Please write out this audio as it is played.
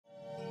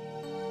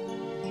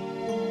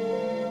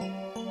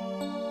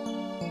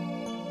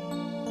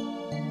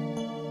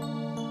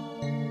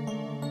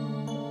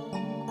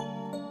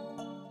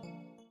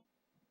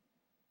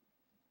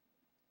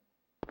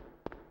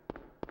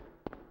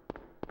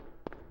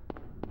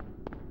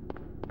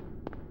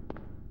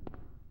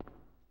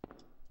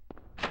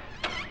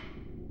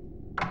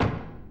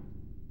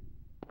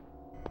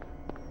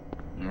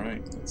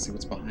Let's see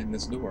what's behind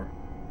this door.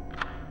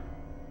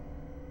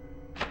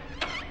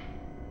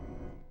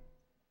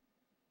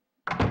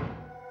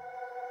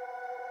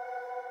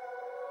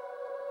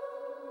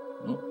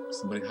 Oh,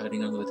 somebody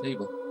hiding under the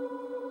table.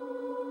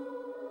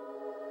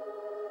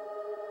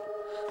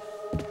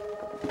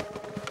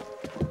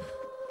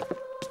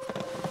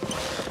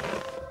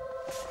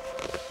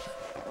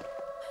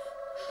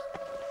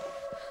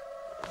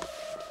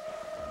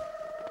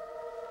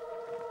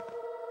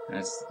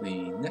 That's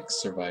the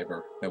next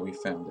survivor that we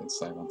found in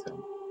Silent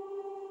Hill.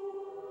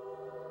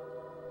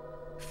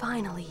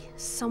 Finally,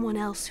 someone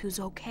else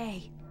who's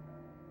okay.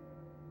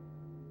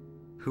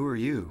 Who are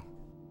you?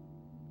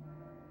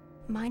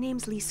 My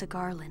name's Lisa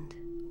Garland.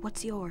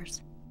 What's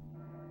yours?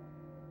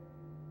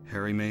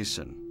 Harry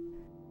Mason.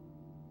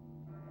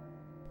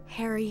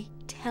 Harry,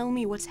 tell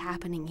me what's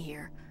happening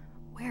here.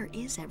 Where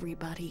is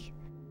everybody?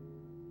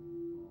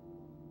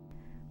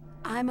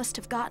 I must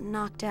have gotten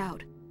knocked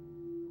out.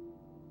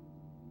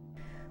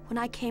 When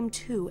I came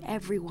to,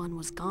 everyone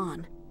was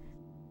gone.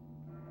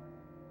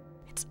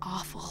 It's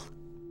awful.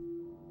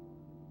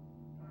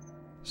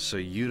 So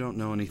you don't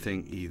know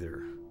anything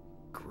either.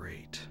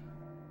 Great.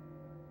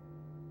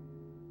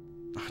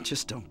 I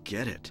just don't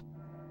get it.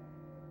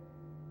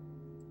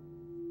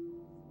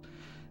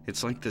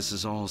 It's like this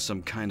is all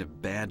some kind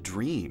of bad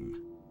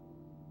dream.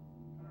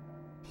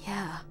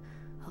 Yeah,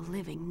 a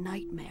living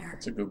nightmare.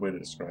 That's a good way to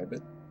describe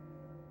it.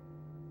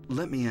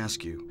 Let me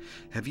ask you,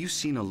 have you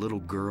seen a little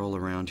girl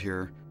around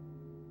here?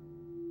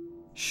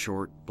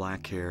 Short,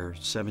 black hair,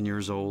 7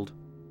 years old?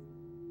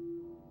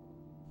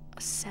 A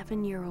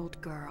 7-year-old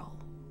girl.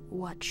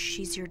 What,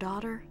 she's your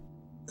daughter?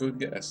 Good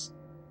guess.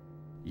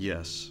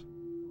 Yes.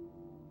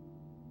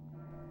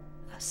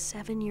 A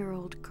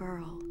 7-year-old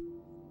girl.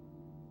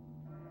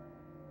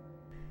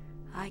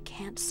 I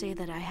can't say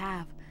that I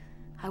have.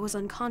 I was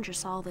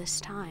unconscious all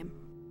this time.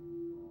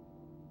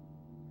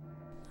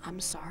 I'm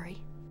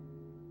sorry.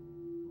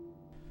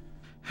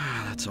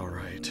 That's all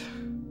right.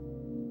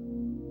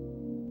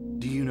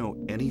 Do you know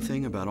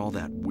anything about all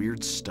that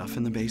weird stuff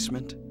in the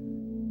basement?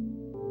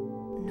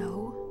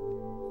 No.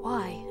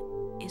 Why?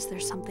 Is there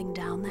something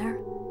down there?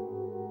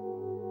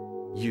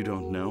 You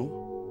don't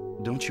know?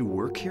 Don't you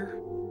work here?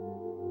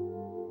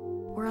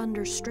 We're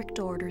under strict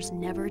orders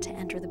never to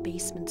enter the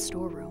basement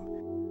storeroom.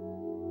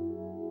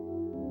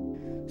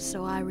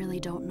 So I really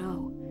don't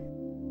know.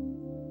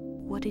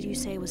 What did you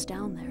say was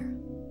down there?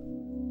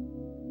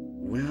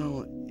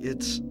 Well,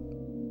 it's...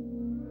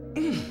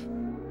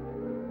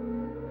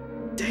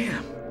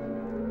 Damn!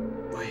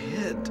 My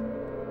head.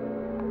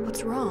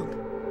 What's wrong?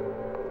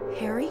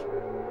 Harry?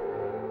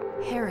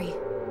 Harry,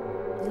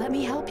 let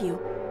me help you.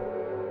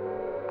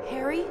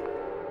 Harry?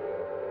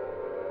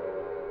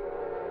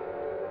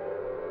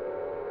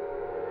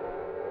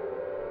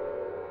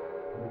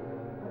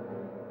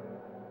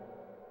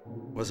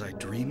 Was I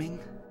dreaming?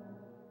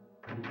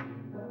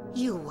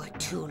 You were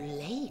too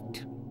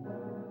late.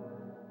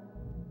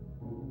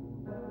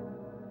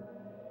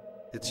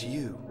 It's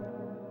you.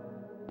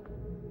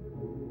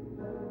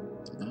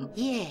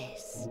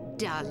 Yes,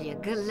 Dahlia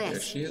Gillespie. There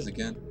she is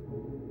again.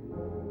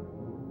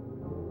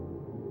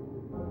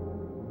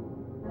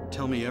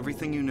 Tell me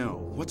everything you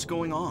know. What's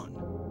going on?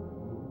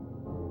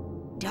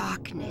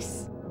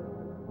 Darkness.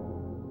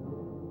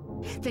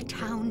 The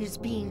town is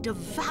being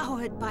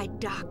devoured by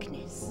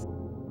darkness.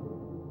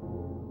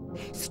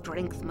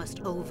 Strength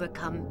must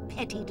overcome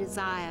petty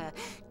desire,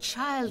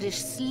 childish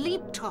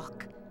sleep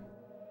talk.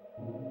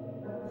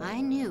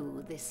 I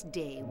knew this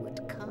day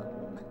would come.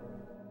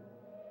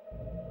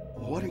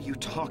 What are you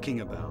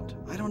talking about?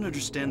 I don't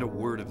understand a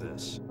word of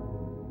this.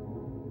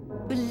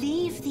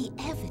 Believe the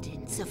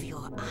evidence of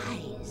your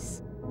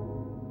eyes.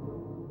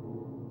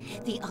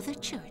 The other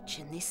church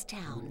in this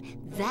town,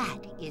 that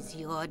is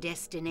your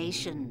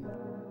destination.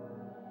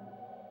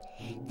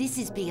 This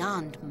is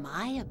beyond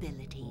my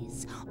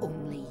abilities.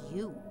 Only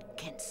you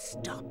can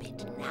stop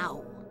it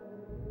now.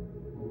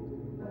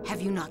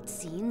 Have you not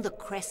seen the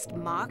crest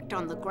marked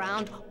on the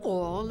ground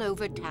all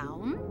over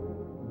town?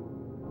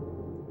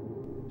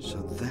 So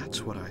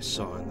that's what I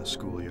saw in the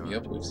schoolyard.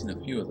 Yep, we've seen a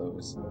few of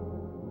those.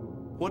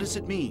 What does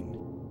it mean?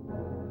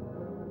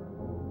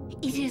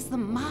 It is the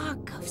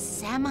mark of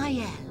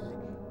Samael.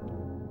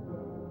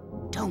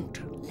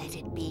 Don't let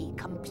it be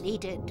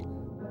completed.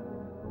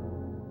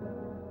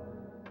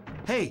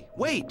 Hey,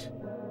 wait!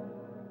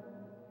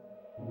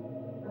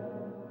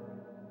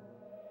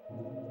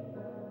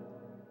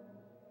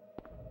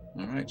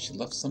 Alright, she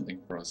left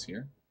something for us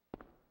here.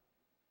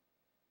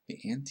 The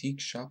antique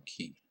shop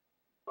key.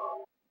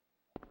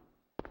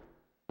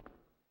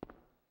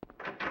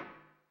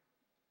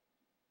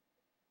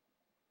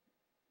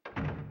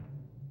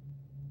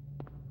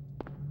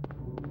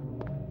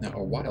 Now,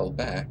 a while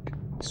back,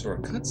 we saw a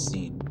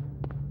cutscene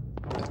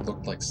that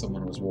looked like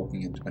someone was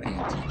walking into an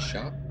antique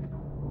shop.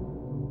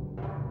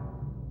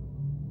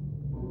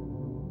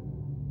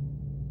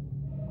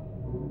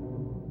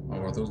 Oh,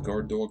 are those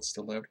guard dogs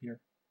still out here?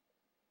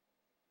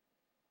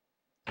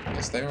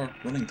 Yes, they are.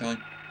 Running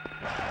time.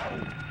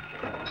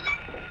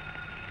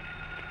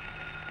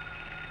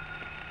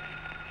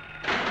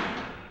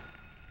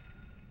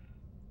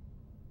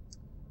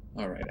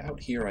 Alright, out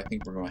here I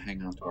think we're going to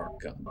hang on to our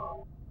gun.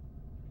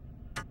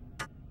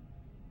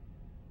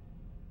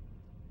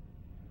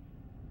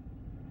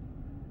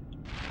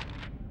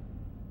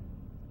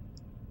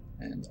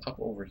 And up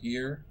over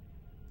here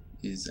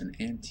is an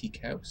antique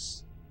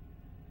house.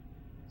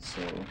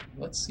 So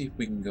let's see if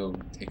we can go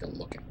take a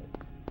look at it.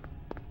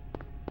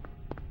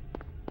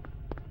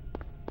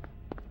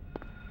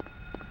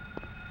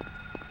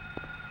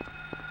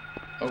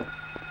 Oh,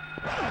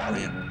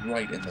 ran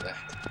right into that.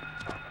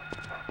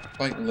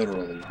 Quite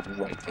literally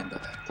right into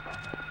that.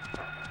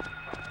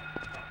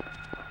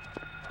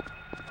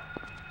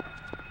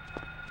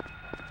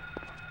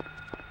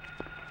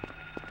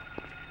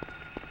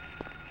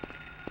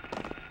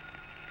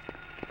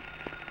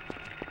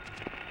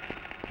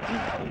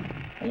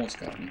 Almost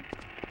got me.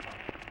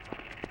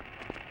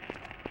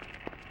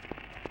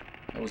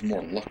 That was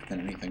more luck than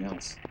anything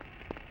else.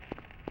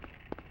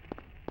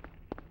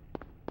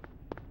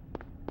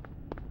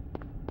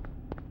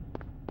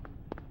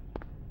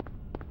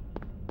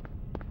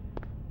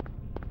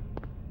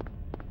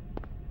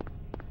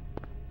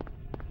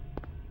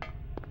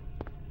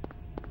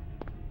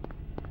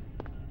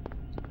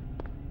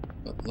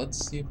 But let's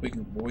see if we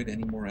can avoid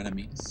any more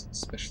enemies,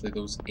 especially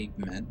those ape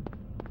men.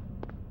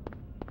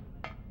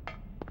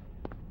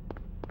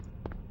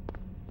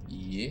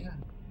 Yeah,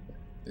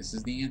 this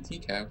is the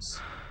antique house.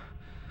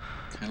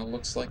 Kind of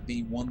looks like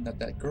the one that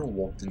that girl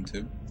walked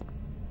into.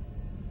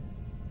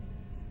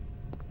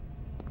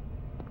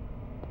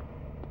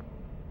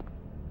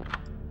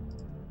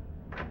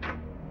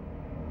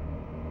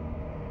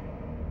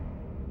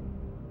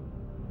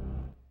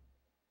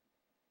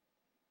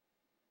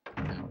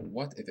 Now,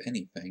 what, if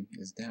anything,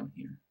 is down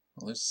here?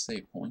 Well, there's a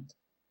save point.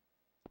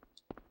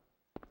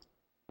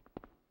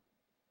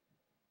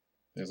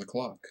 There's a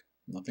clock.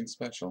 Nothing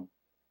special.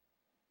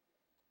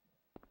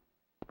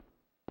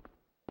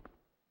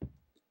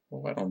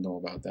 Well, I don't know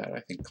about that.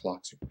 I think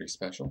clocks are pretty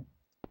special.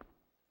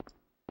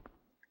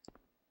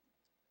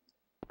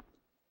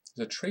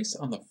 There's a trace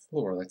on the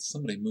floor that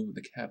somebody moved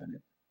the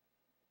cabinet.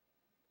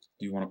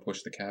 Do you want to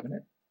push the cabinet?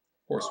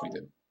 Of course we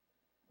do.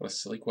 What a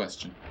silly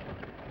question.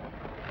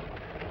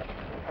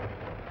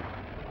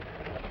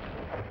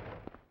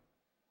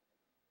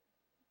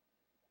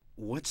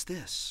 What's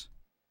this?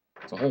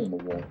 It's a hole in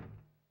the wall.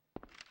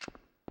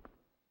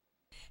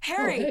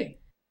 Harry! Oh, hey!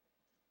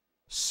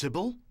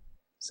 Sybil?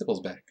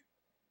 Sybil's back.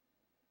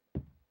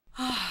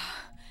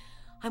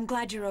 I'm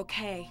glad you're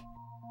okay.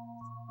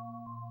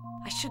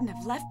 I shouldn't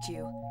have left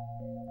you.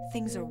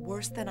 Things are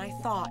worse than I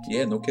thought.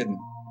 Yeah, no kidding.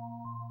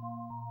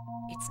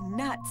 It's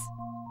nuts.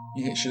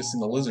 Yeah, you should have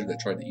seen the lizard that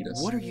tried to eat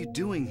us. What are you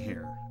doing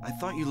here? I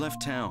thought you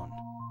left town.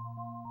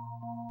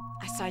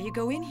 I saw you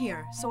go in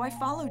here, so I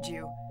followed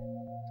you.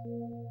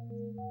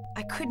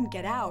 I couldn't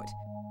get out.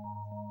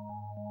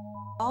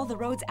 All the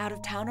roads out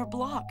of town are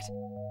blocked.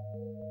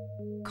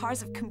 Cars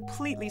have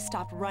completely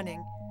stopped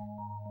running.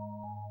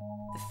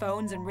 The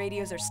phones and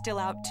radios are still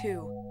out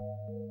too.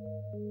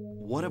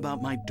 What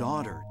about my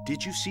daughter?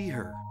 Did you see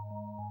her?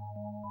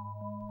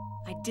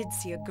 I did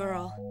see a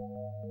girl.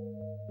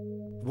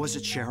 Was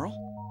it Cheryl?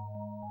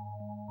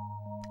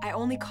 I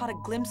only caught a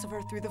glimpse of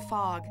her through the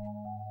fog.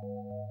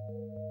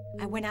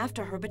 I went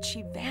after her, but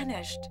she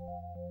vanished.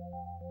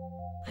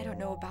 I don't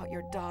know about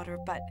your daughter,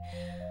 but...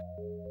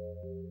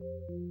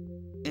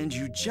 And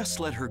you just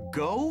let her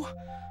go?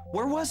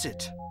 Where was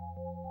it?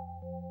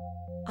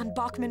 On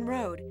Bachman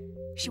Road.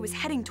 She was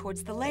heading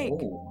towards the lake.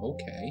 Oh,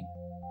 okay.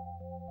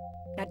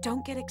 Now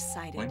don't get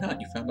excited. Why not?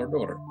 You found our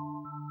daughter.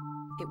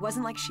 It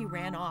wasn't like she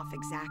ran off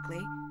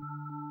exactly.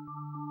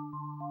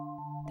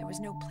 There was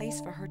no place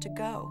for her to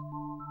go.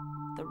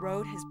 The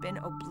road has been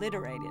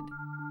obliterated.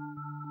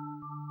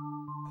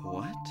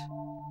 What?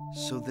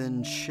 So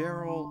then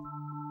Cheryl...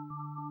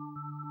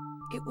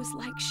 It was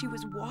like she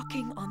was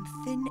walking on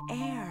thin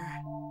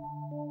air.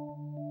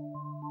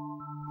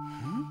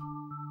 Hmm?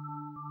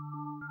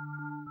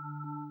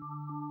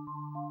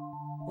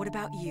 What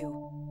about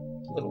you?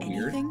 A little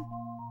weird. Anything?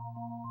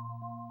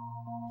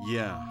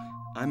 Yeah,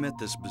 I met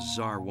this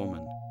bizarre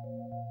woman.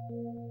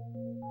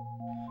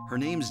 Her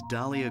name's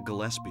Dahlia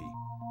Gillespie.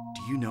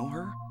 Do you know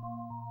her?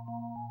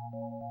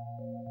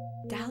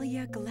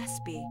 Dahlia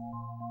Gillespie.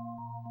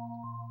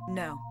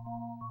 No.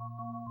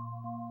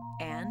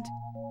 And?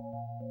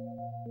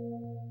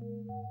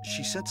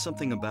 She said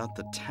something about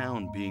the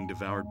town being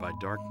devoured by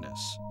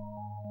darkness.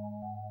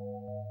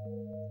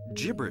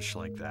 Gibberish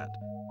like that.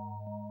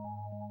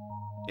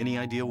 Any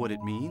idea what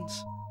it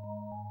means?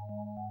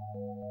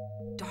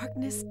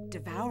 Darkness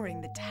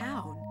devouring the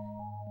town?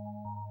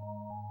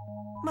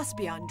 Must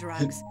be on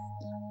drugs.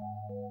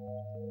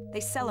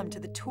 They sell them to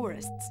the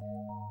tourists.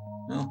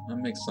 Well, that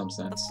makes some The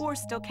sense.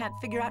 force still can't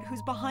figure out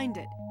who's behind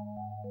it.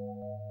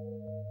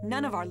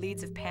 None of our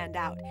leads have panned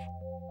out,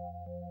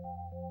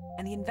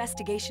 and the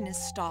investigation is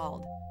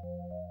stalled.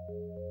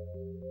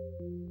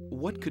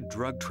 What could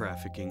drug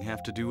trafficking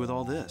have to do with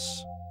all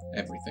this?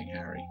 Everything,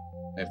 Harry.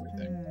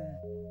 Everything.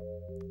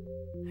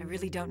 I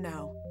really don't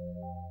know.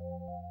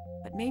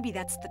 But maybe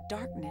that's the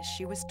darkness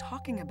she was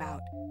talking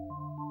about.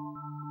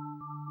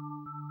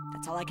 That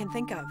That's all I can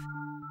think of.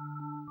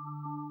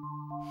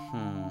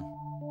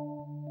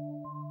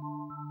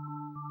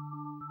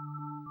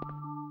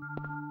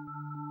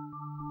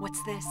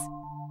 What's this?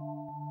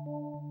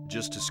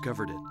 Just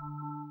discovered it.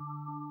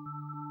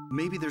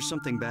 Maybe there's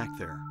something back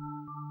there.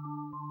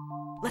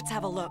 Let's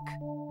have a look.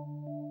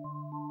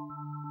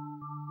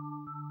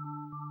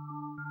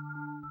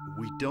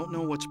 We don't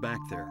know what's back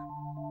there.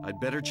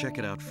 I'd better check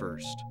it out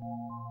first.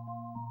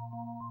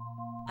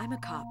 I'm a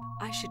cop.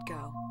 I should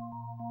go.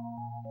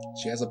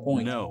 She has a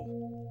point. No,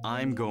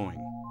 I'm going.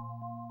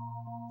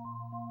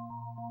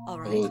 All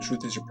right. Although the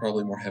truth is you're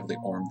probably more heavily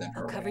armed than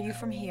her. I'll cover you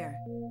from here.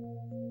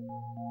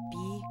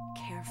 Be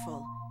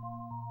careful.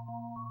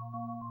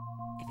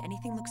 If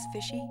anything looks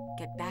fishy,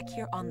 get back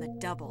here on the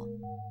double.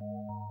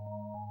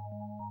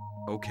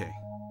 Okay.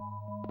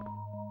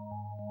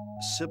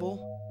 Sybil,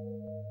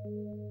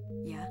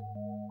 Yeah?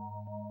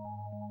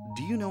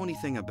 do you know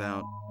anything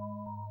about...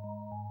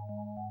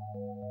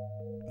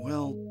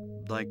 well,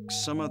 like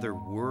some other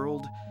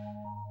world?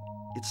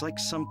 It's like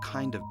some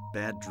kind of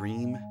bad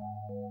dream.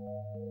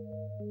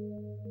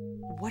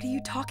 What are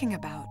you talking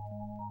about?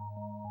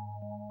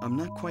 I'm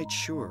not quite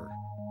sure.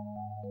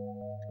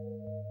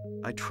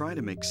 I try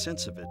to make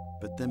sense of it,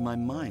 but then my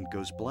mind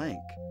goes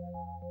blank.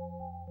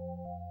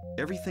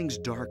 Everything's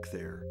dark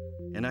there,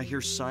 and I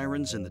hear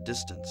sirens in the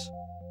distance.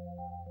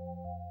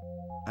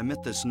 I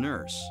met this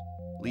nurse,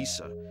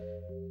 Lisa.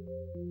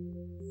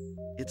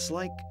 It's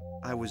like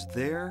I was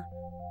there,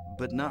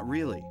 but not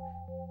really.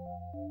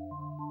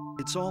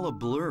 It's all a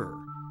blur,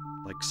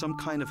 like some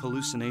kind of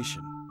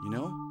hallucination, you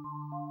know?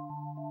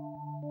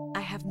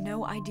 I have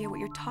no idea what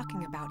you're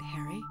talking about,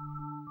 Harry.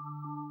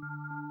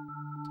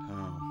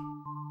 Oh.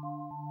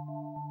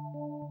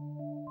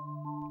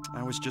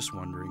 I was just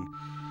wondering.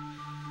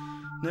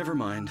 Never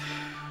mind.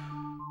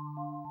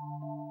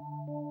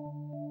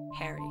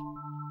 Harry.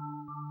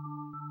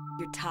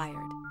 You're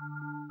tired.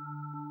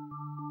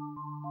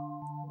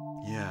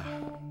 Yeah.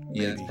 Yeah,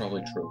 maybe. that's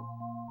probably true.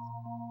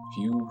 If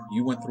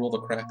you went through all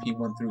the crap he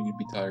went through, you'd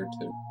be tired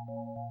too.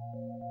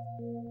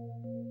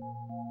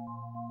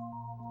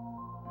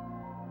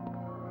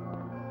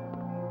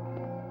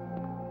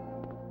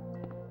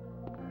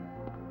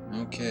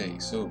 Okay,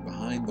 so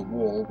behind the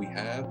wall we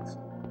have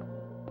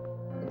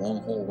a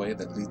long hallway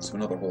that leads to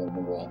another hole in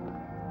the wall.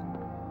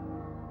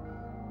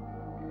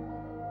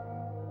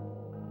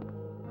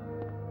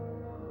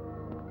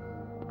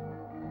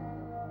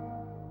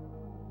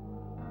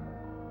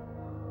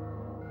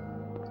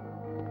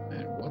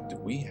 And what do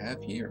we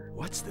have here?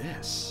 What's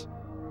this?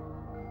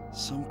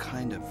 Some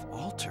kind of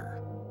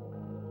altar.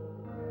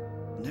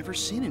 Never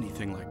seen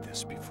anything like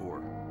this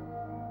before.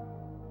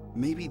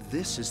 Maybe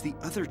this is the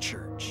other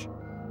church.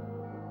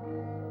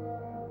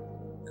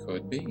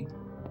 Could be.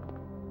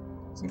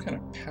 Some kind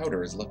of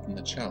powder is left in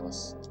the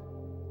chalice.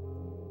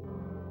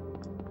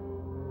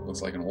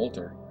 Looks like an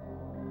altar.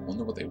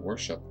 Wonder what they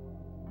worship.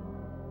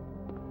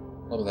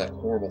 Probably that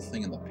horrible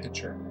thing in the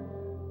picture.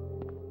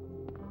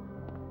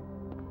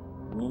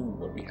 Ooh,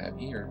 what do we have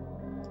here?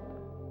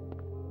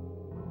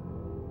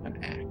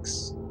 An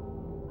axe.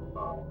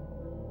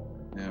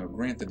 Now,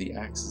 granted, the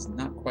axe is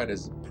not quite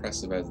as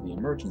impressive as the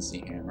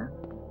emergency hammer,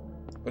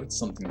 but it's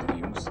something to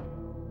use.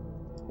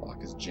 The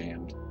lock is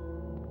jammed.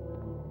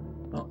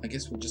 Well, I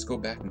guess we'll just go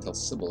back and tell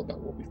Sybil about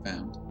what we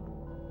found.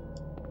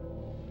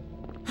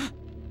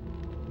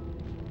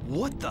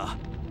 What the?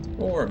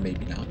 Or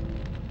maybe not.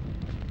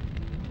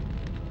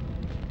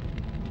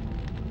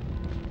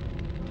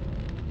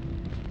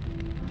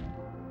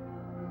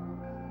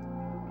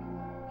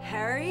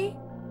 Harry?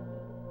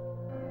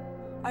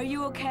 Are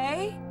you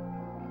okay?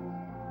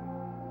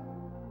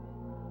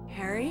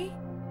 Harry?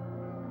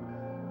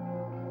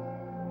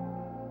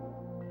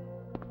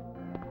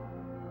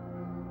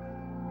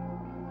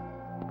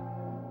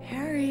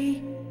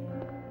 Harry?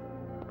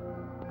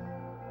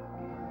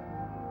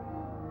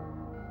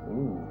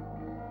 Ooh.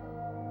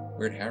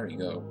 Where'd Harry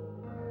go?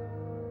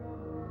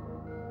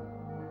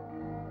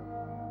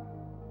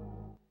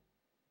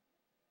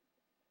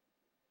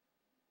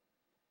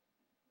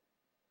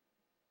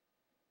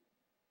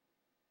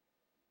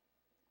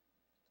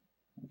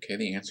 Okay,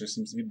 the answer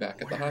seems to be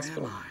back at the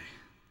hospital. Where am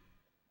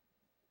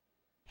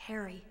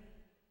Harry,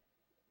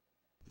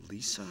 I?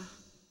 Lisa?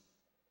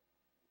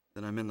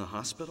 Then I'm in the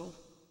hospital?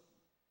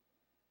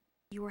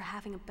 you were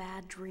having a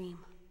bad dream.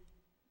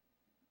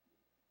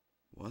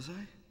 Was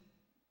I?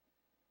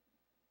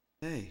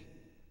 Hey,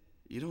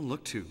 you don't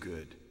look too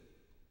good.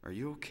 Are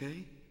you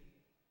okay?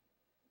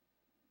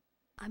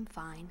 I'm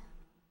fine.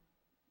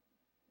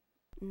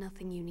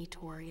 Nothing you need to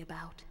worry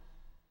about.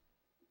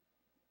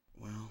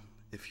 Well,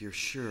 if you're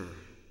sure.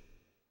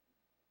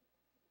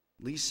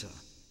 Lisa,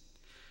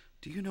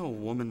 do you know a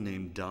woman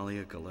named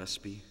Dahlia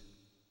Gillespie?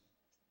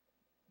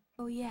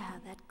 Oh yeah,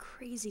 that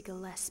crazy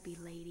Gillespie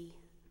lady.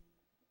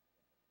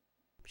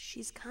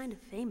 She's kind of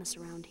famous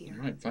around here.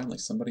 Alright, finally,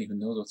 somebody who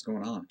knows what's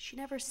going on. She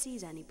never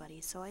sees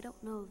anybody, so I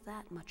don't know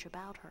that much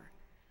about her.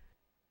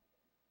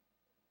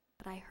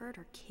 But I heard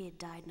her kid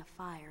died in a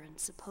fire, and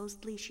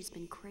supposedly she's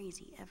been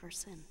crazy ever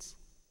since.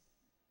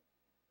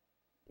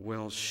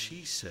 Well,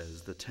 she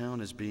says the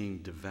town is being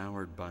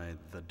devoured by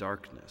the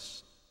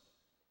darkness.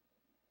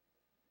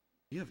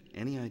 Do you have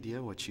any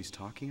idea what she's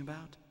talking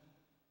about?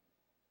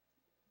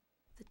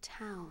 The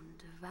town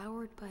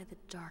devoured by the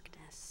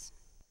darkness.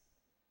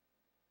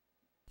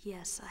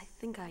 Yes, I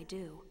think I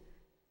do.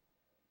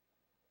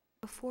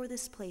 Before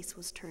this place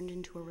was turned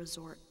into a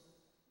resort,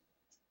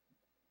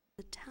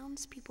 the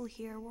townspeople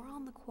here were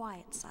on the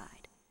quiet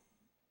side.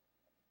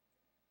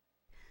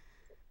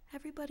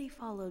 Everybody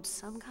followed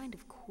some kind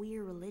of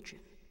queer religion.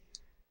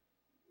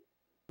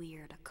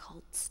 Weird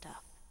occult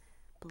stuff.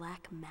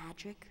 Black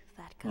magic,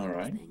 that kind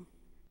of thing.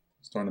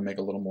 Starting to make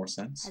a little more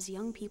sense. As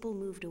young people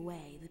moved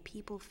away, the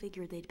people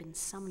figured they'd been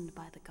summoned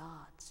by the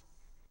gods.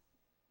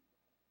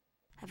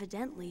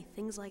 Evidently,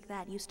 things like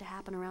that used to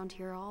happen around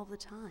here all the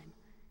time.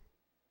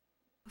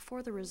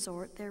 Before the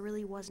resort, there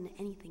really wasn't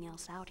anything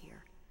else out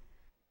here.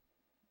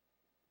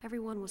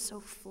 Everyone was so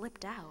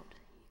flipped out,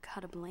 you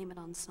gotta blame it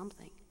on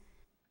something.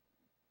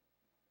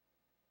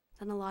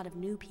 Then a lot of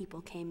new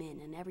people came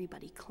in and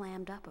everybody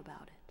clammed up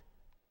about it.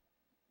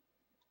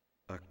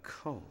 A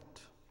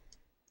cult?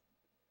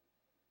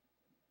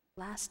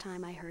 Last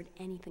time I heard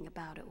anything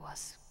about it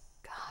was,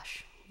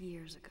 gosh,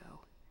 years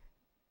ago.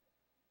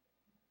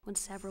 When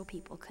several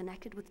people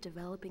connected with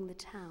developing the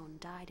town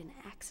died in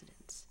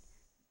accidents.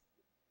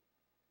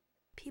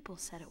 People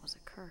said it was a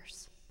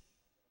curse.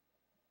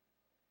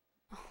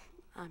 Oh,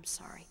 I'm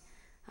sorry.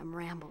 I'm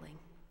rambling.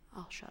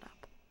 I'll shut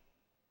up.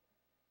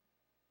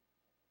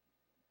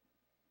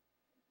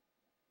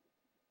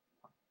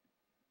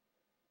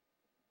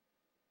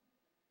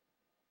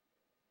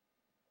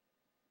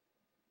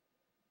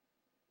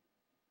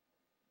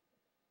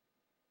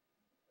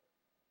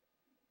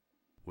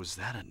 Was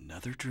that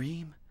another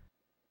dream?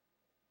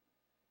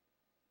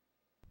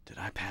 Did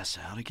I pass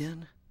out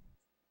again?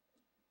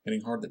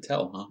 Getting hard to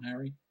tell, huh,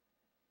 Harry?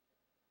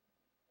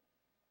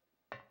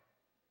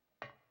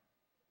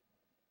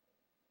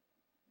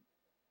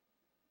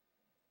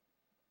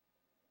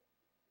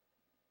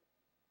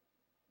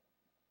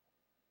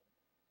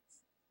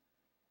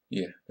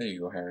 Yeah, there you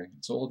go, Harry.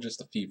 It's all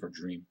just a fever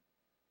dream.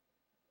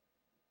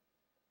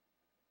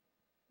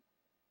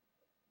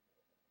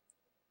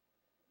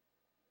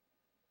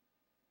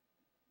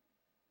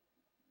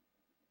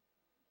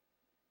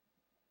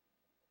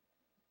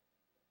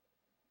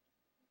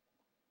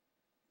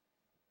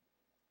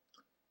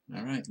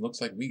 Alright, looks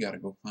like we gotta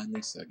go find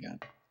Lisa again.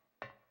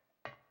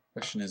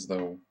 Question is,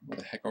 though, where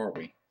the heck are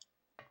we?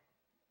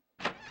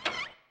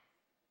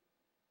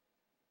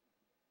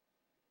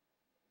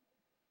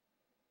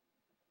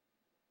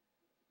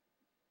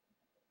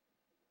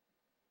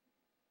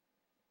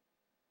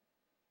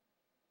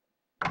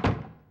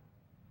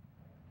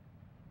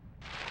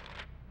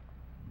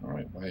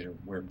 Alright,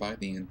 we're by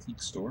the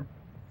antique store.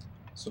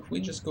 So if we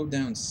just go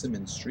down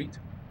Simmons Street,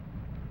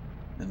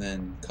 and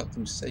then cut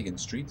through Sagan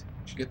Street,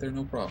 we should get there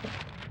no problem.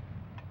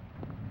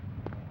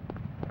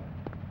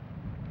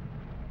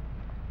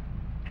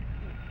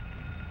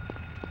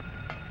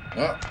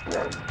 Ah!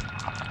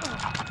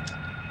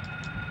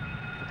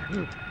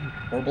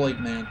 Horrible ape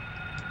man.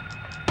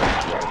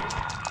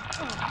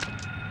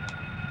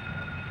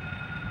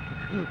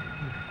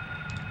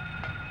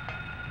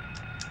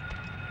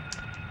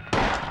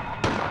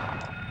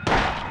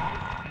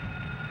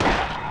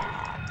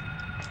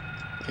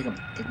 Kick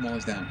him while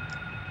he's down.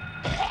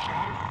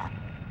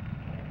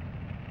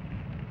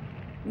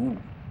 Ooh,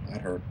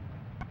 that hurt.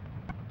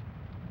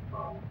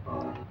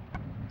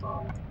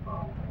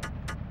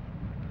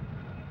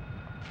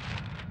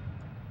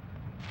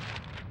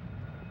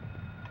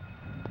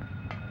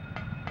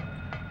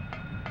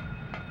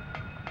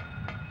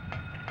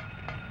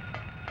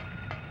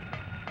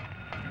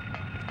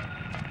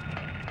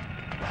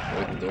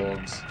 Avoid the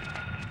dogs.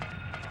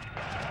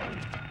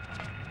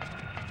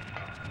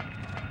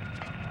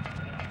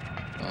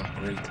 Ah,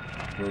 great.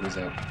 Road is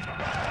out.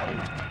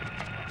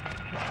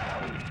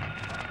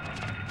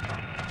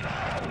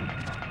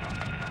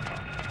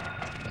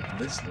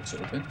 This looks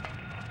open.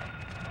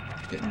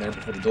 Getting there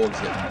before the dogs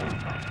get there.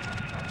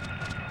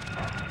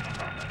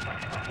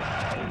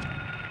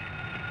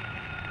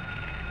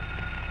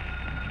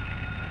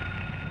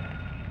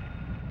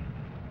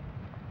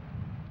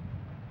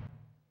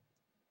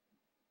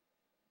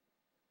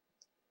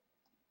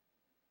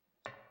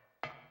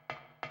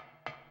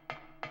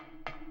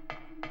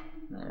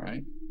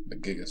 Alright, the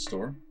Giga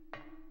Store.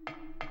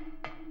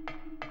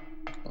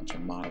 Bunch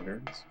of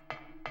monitors.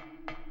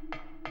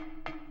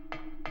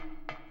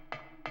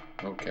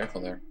 Oh, careful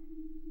there.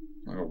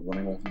 I'm gonna go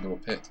running off into a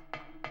pit.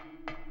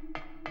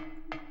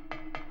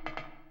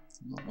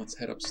 Well, let's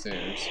head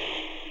upstairs.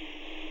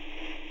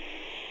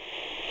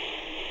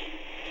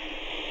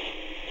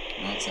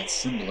 Oh, it's that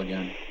symbol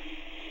again.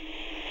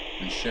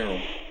 And Cheryl.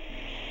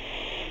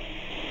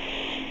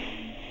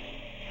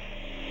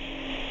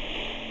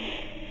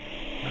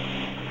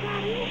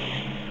 Daddy,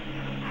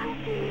 help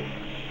me.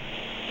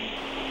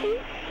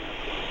 Please,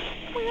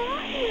 where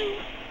are you?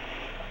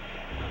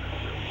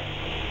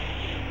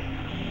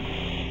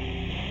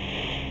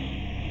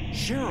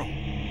 Cheryl!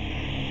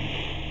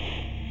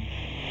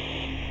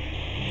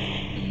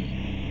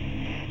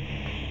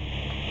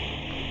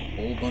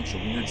 whole bunch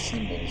of weird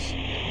symbols.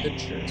 The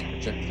picture is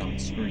projected on the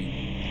screen.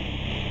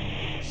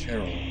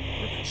 Cheryl,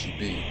 where could she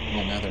be?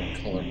 Oh, now they're in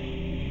color.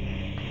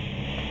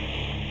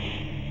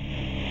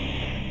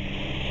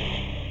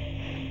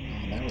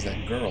 Oh, that was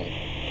that girl.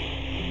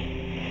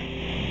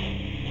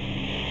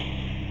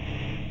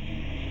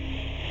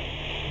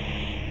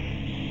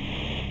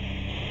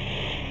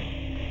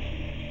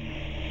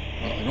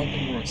 Well, I don't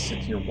think we're going to sit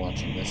here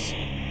watching this.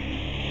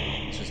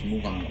 Let's just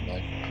move on with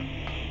life.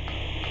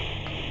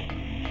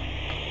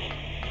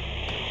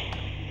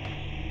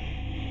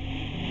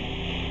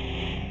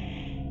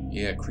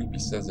 Yeah, creepy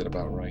says it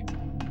about right.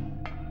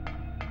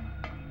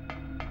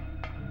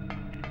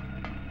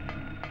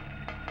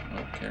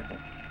 Oh, careful.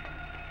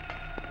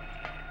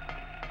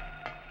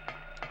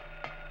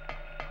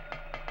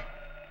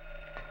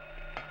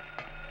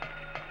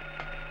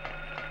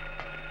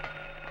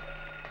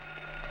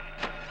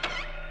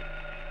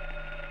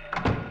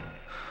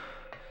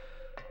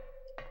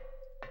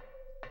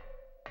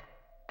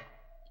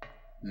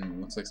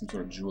 Looks like some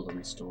sort of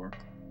jewelry store.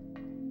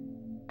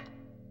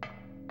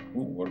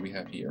 Ooh, what do we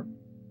have here?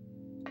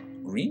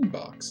 Green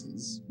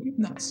boxes? We've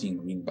not seen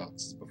green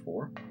boxes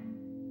before.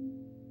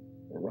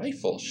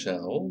 Rifle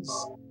shells?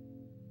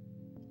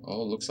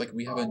 Oh, looks like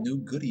we have a new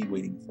goodie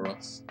waiting for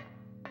us.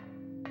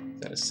 Is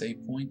that a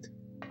save point?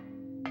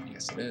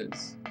 Yes, it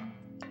is.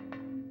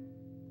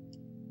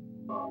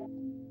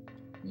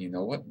 You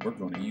know what? We're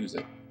going to use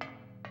it.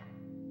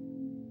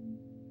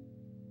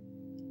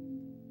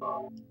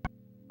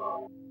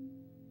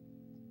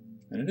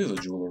 And it is a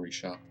jewelry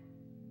shop.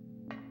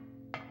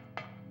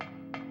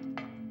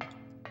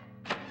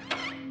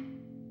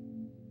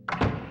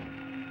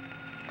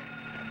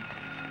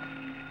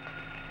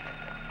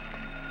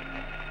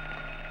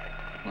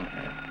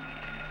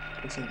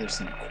 Looks like there's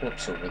some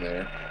corpse over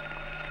there,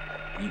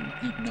 being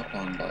beaten up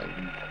on by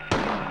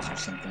mobs or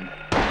something.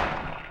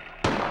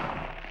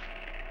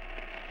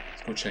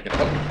 Let's go check it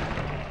out.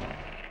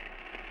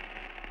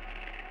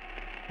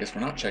 Guess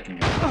we're not checking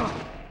it out.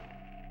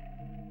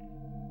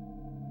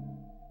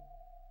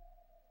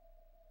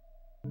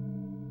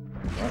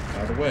 Oh,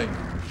 out of the way.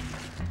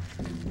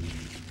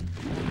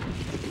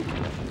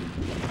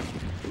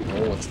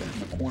 Oh, what's that in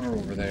the corner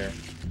over there?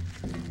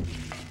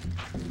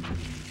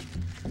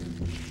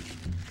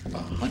 A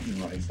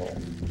hunting rifle.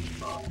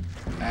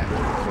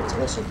 But it's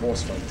also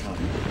boss fight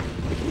time.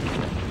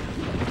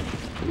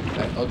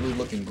 That ugly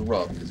looking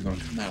grub is going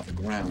to come out of the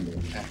ground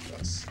and attack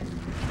us.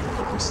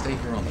 But if we stay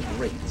here on the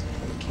grate,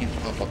 it can't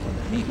pop up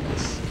underneath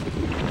us.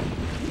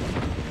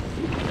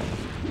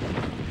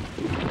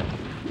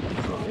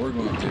 So what we're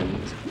going to do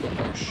is equip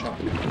our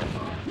shotgun.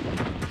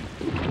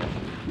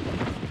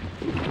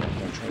 We're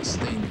going to try to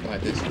stay by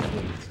this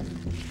grate.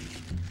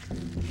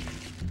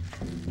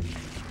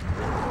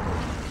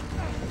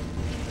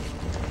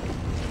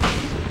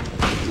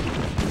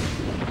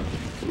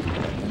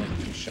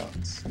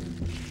 Shots.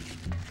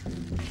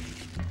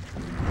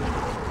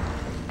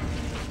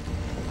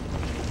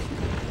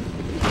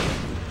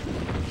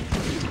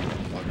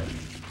 Bugger.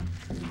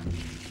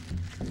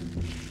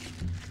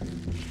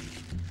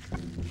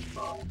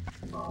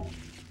 A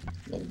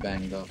little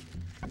banged up.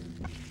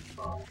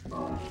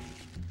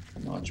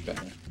 Much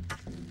better.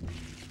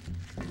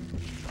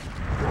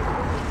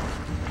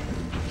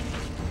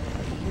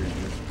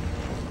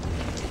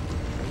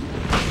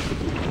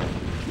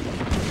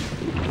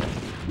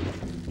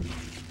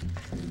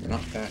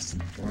 Not fast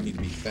enough. We're going to need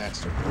to be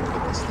faster to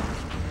get this thing.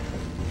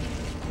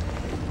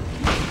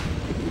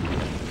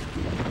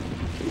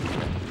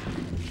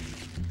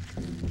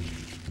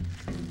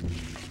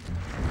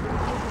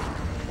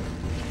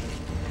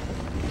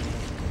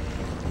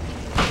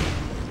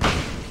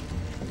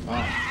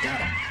 Ah, got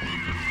him.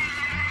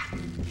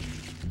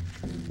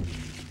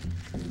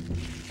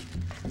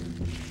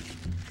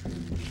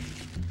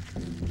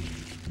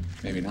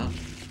 Maybe not.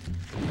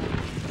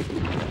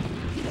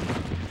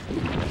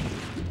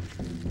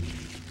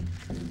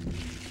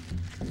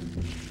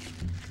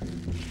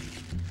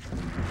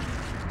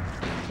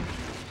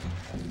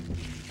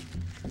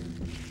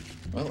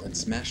 Well, it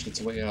smashed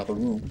its way out of the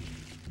room.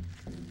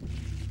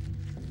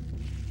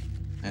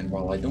 And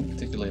while I don't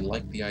particularly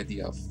like the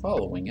idea of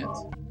following it,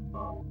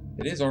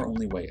 it is our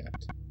only way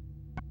out.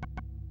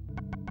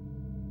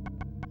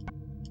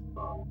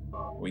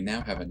 We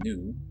now have a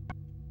new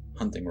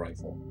hunting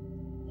rifle.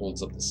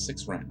 Holds up to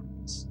 6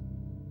 rounds.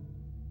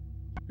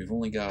 We've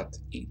only got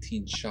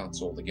 18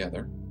 shots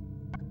altogether.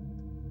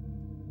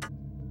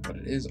 But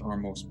it is our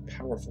most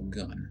powerful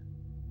gun.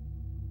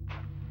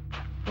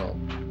 Well,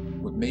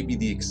 with maybe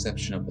the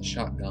exception of the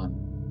shotgun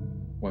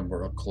when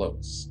we're up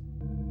close.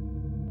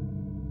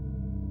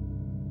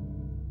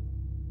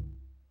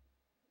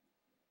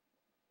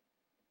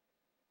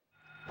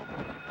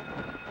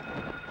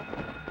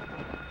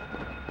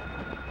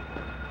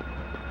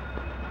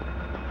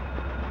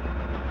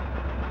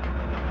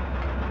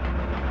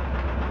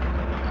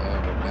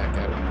 We're back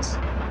out in this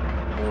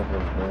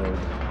horrible world,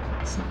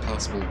 this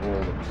impossible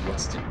world of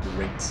rusted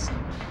grates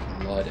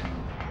and blood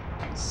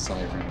and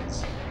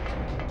sirens.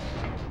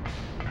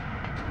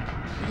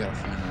 We gotta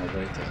find our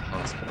way to the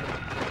hospital.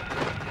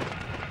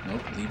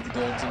 Nope, leave the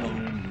dogs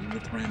alone, leave the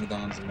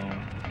pteranodons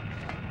alone.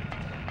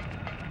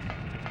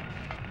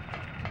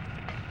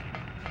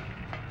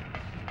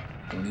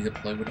 Don't need to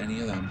play with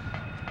any of them.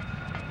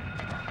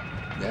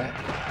 Yeah.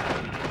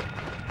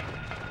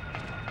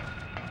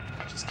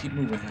 Just keep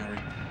moving, Harry.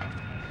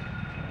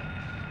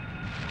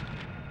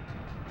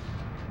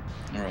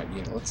 Alright,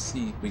 yeah, let's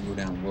see if we can go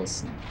down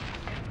Wilson.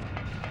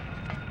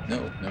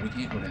 No, we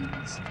can't go down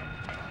Wilson.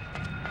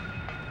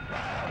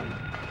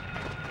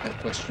 That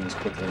question was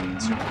quickly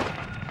answered.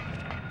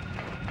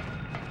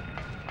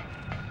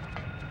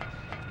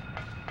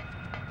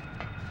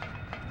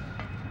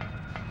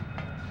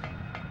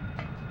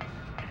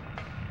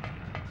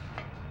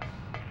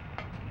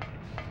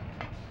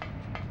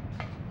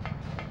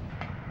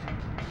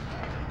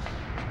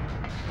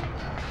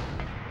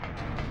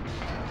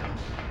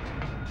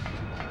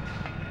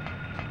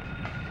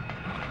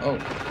 Oh,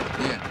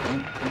 yeah,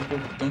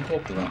 don't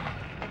talk to them.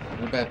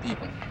 We're bad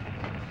people.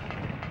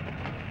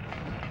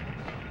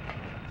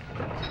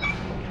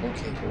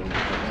 Okay, we're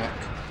back.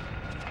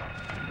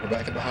 We're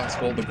back at the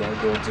hospital. The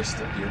guard dogs are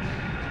still here.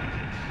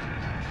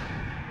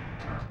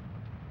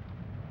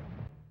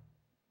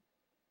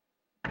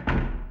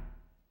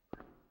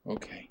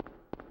 Okay.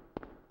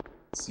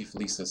 Let's see if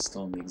Lisa's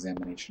still in the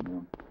examination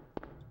room.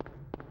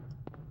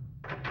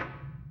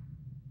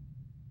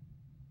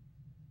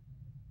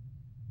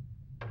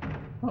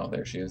 Oh,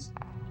 there she is.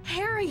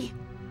 Harry!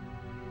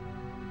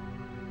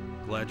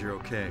 Glad you're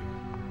okay.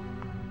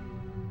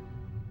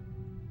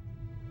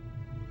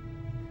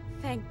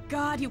 Thank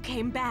God you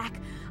came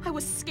back. I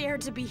was scared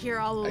to be here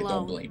all alone. I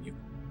don't blame you.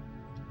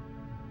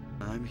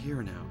 I'm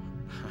here now.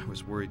 I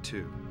was worried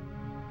too.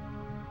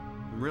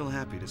 I'm real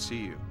happy to see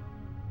you.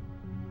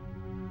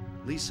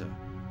 Lisa,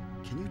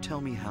 can you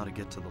tell me how to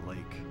get to the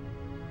lake?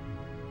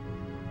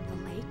 The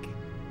lake?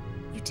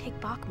 You take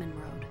Bachman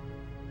Road.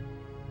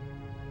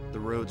 The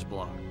road's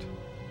blocked.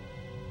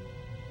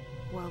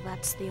 Well,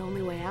 that's the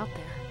only way out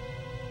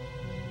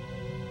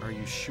there. Are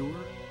you sure?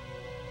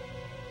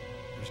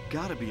 There's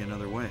gotta be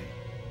another way.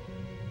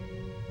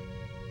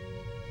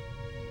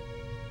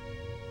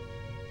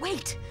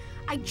 Wait!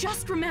 I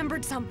just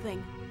remembered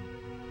something!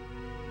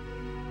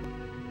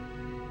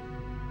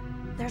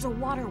 There's a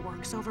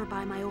waterworks over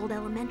by my old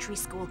elementary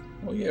school.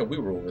 Oh yeah, we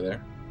were over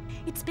there.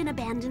 It's been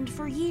abandoned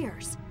for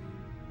years.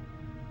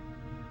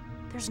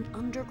 There's an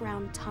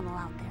underground tunnel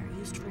out there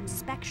used for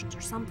inspections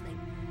or something.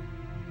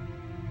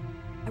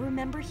 I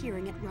remember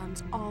hearing it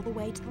runs all the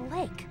way to the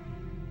lake.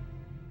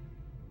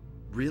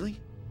 Really?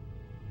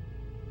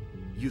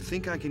 You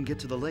think I can get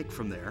to the lake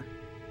from there?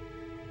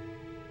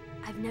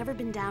 I've never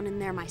been down in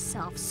there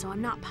myself, so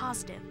I'm not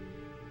positive.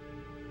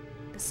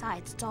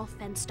 Besides, it's all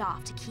fenced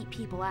off to keep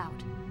people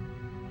out.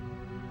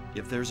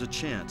 If there's a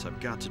chance, I've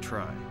got to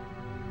try.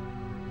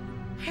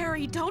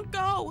 Harry, don't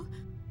go!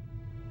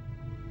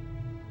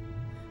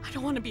 I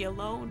don't want to be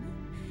alone.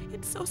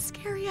 It's so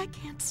scary, I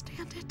can't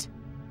stand it.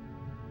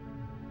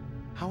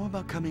 How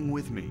about coming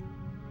with me?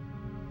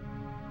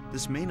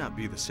 This may not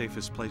be the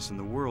safest place in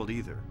the world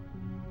either.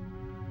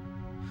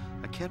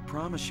 I can't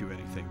promise you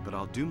anything, but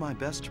I'll do my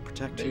best to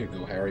protect you. There you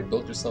go, Harry.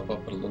 Build yourself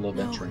up a little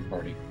adventuring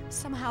party.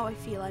 Somehow I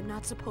feel I'm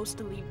not supposed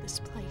to leave this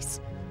place.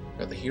 We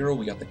got the hero,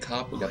 we got the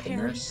cop, we got the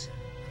Harry, nurse.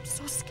 I'm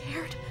so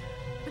scared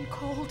and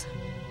cold.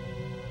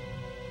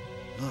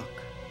 Look,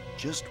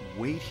 just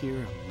wait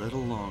here a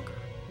little longer.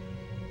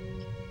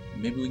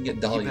 Maybe we can get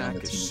Be Dahlia on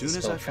back the as team. soon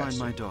as I find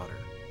my daughter.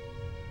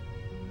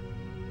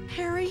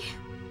 Harry?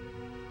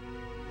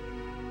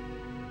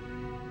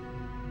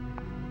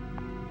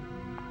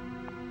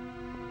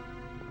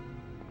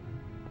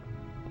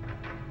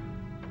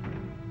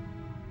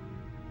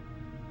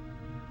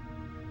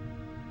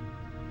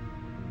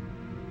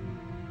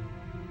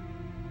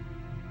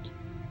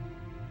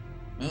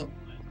 Well,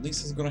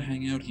 Lisa's gonna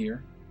hang out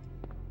here.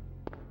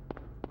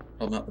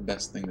 Probably not the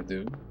best thing to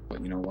do,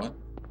 but you know what?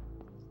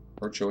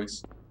 Her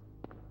choice.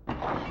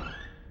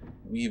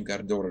 We've got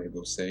a daughter to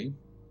go save,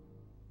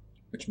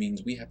 which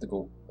means we have to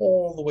go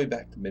all the way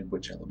back to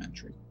Midwich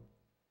Elementary.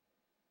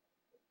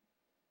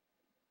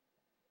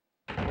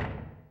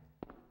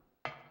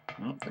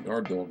 Well, the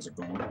guard dogs are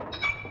gone.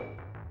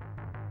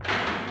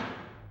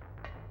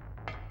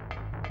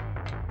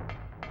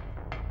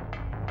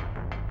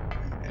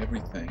 And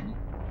everything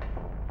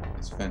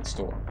is fenced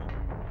off.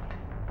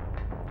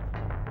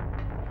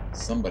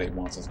 Somebody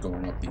wants us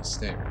going up these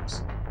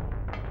stairs.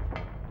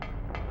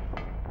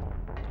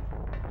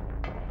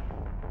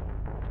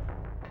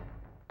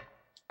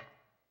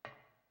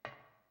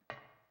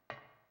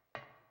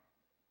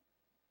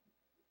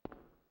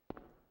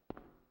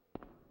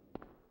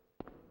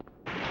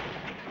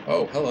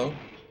 Oh, hello.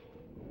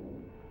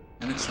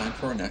 And it's time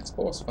for our next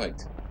boss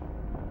fight.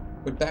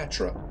 With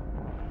Batra.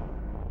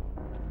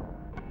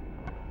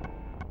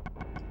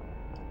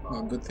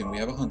 Oh, good thing we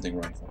have a hunting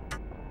rifle.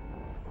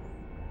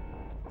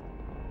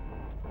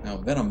 Now,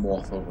 Venom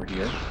Moth over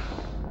here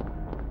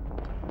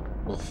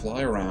will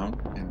fly around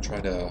and try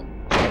to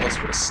jab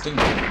us with a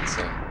stinger in its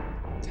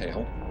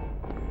tail,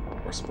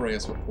 or spray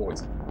us with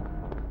poison.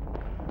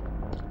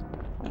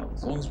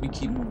 As long as we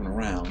keep moving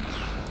around,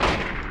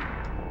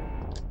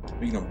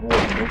 we can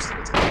avoid most of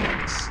its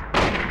attacks.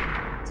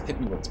 It's hit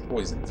me with its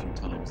poison a few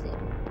times, though.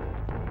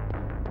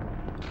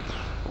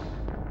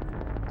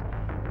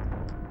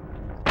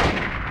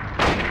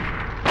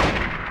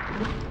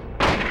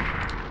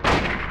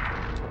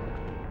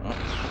 Oh,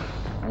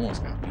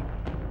 almost got me.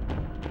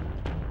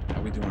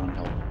 How we doing on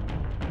health?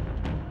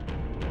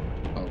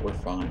 Oh, we're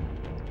fine.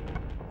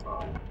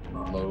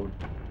 Reload.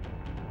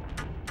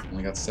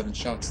 Only got 7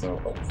 shots, though.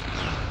 Oh.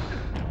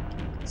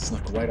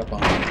 Snuck right up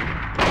on me.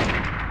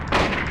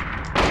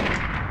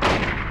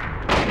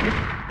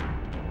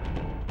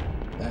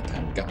 That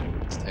time got me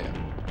with his tail.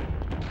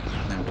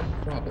 Now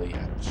we're probably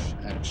out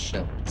of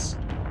shells.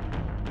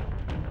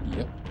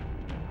 Yep.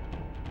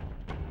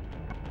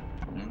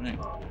 Alright.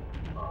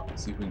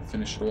 See if we can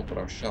finish it off with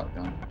our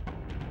shotgun.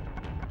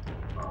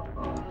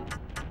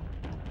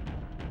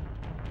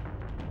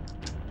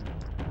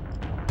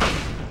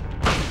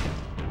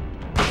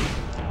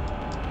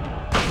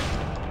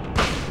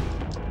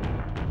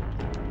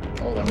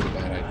 Oh, that was a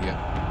bad idea.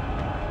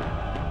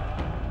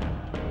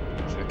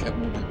 Should have kept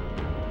moving.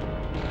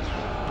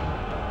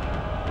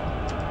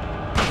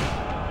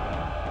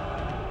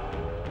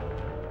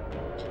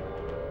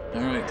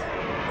 Alright,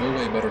 go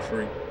away,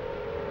 Butterfree.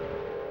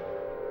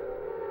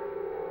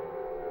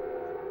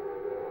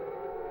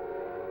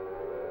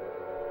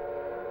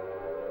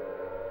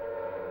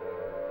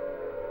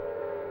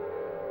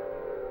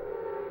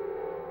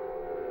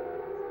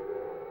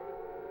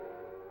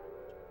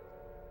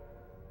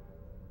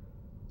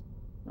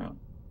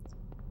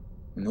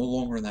 We're no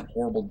longer in that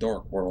horrible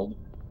dark world.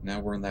 Now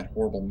we're in that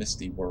horrible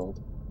misty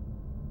world.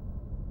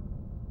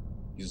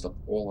 Used up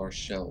all our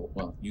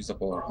used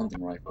up all our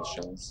hunting rifle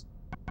shells.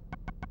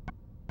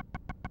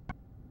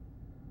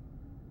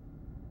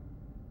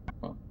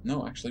 Well,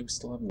 no, actually we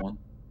still have one.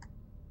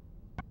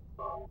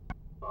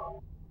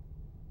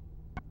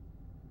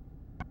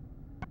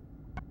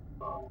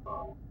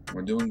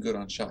 We're doing good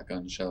on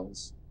shotgun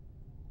shells.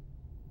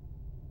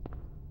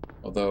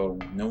 Although,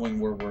 knowing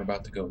where we're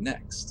about to go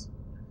next,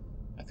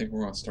 I think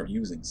we're going to start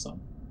using some.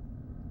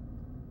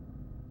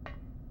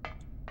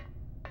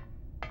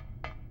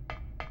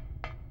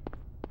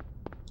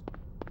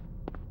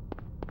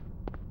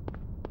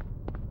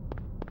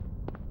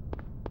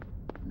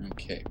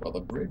 Okay, well the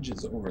bridge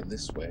is over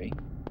this way,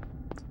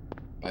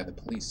 by the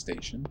police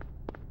station.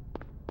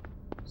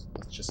 So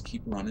let's just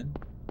keep running.